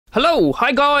Hello,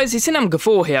 hi guys, it's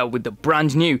Gafoor here with the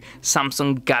brand new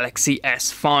Samsung Galaxy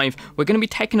S5. We're going to be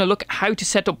taking a look at how to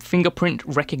set up fingerprint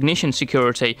recognition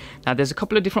security. Now there's a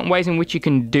couple of different ways in which you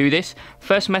can do this.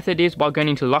 First method is by going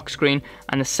into lock screen,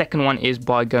 and the second one is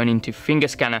by going into finger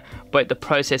scanner, but the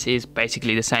process is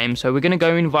basically the same. So we're going to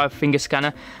go in via finger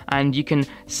scanner, and you can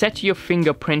set your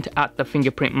fingerprint at the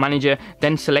fingerprint manager,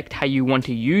 then select how you want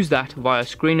to use that via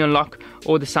screen unlock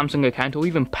or the Samsung account, or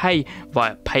even pay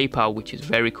via PayPal, which is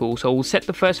very cool. So we'll set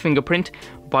the first fingerprint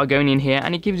by going in here,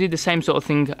 and it gives you the same sort of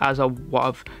thing as what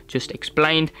I've just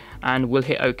explained, and we'll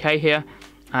hit OK here,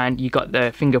 and you got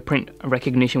the fingerprint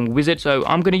recognition wizard. So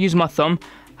I'm going to use my thumb.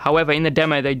 However, in the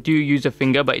demo they do use a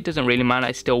finger, but it doesn't really matter,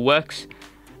 it still works.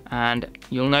 And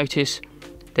you'll notice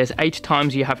there's 8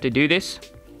 times you have to do this.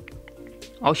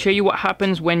 I'll show you what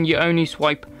happens when you only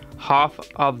swipe half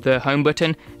of the home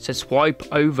button. It says swipe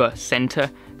over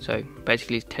center, so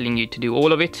basically it's telling you to do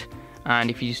all of it.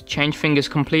 And if you just change fingers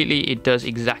completely, it does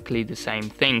exactly the same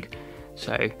thing.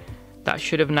 So that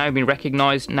should have now been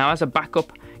recognized. Now as a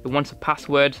backup, it wants a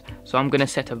password, so I'm going to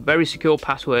set a very secure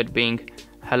password being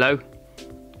hello,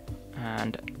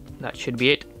 and that should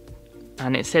be it.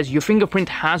 And it says your fingerprint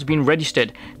has been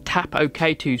registered. Tap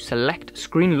OK to select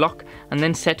screen lock, and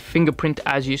then set fingerprint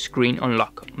as your screen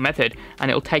unlock method, and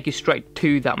it'll take you straight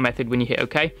to that method when you hit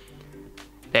OK.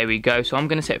 There we go. So I'm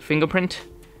going to set fingerprint,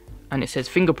 and it says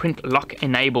fingerprint lock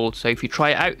enabled. So if you try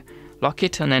it out, lock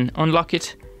it and then unlock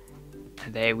it,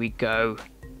 there we go,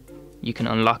 you can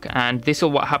unlock. And this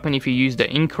will what happen if you use the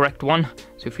incorrect one.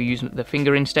 So if you use the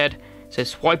finger instead, it says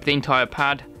swipe the entire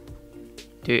pad,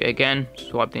 do it again,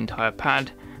 swipe the entire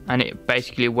pad, and it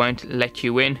basically won't let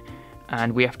you in,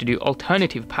 and we have to do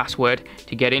alternative password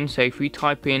to get in. So if we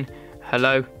type in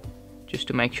hello, just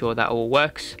to make sure that all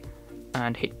works,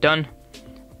 and hit done,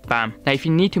 bam. Now if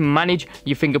you need to manage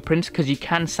your fingerprints, because you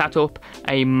can set up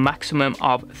a maximum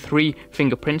of 3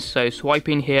 fingerprints, so swipe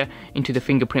in here into the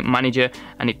fingerprint manager,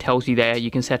 and it tells you there you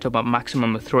can set up a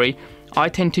maximum of 3. I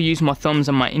tend to use my thumbs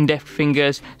and my index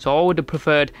fingers, so I would have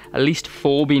preferred at least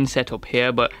 4 being set up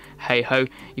here, but hey ho.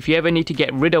 If you ever need to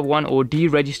get rid of one or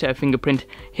deregister a fingerprint,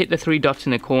 hit the 3 dots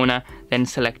in the corner, then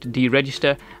select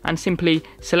deregister, and simply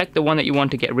select the one that you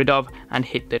want to get rid of and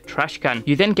hit the trash can.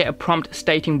 You then get a prompt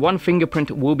stating one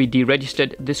fingerprint will be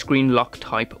deregistered, the screen lock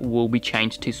type will be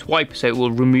changed to swipe, so it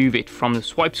will remove it from the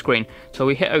swipe screen. So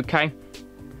we hit OK,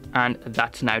 and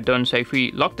that's now done. So if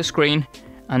we lock the screen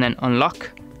and then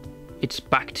unlock, it's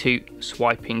back to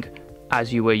swiping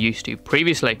as you were used to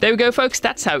previously. There we go folks,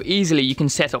 that's how easily you can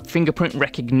set up fingerprint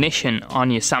recognition on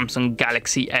your Samsung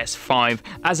Galaxy S5.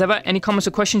 As ever, any comments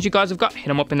or questions you guys have got, hit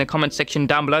them up in the comment section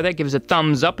down below there. Give us a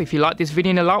thumbs up if you like this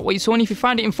video and a like what you saw, and if you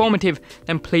find it informative,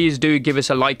 then please do give us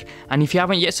a like. And if you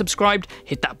haven't yet subscribed,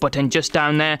 hit that button just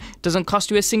down there. It doesn't cost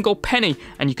you a single penny,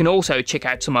 and you can also check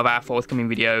out some of our forthcoming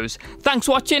videos. Thanks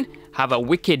for watching, have a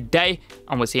wicked day,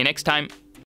 and we'll see you next time.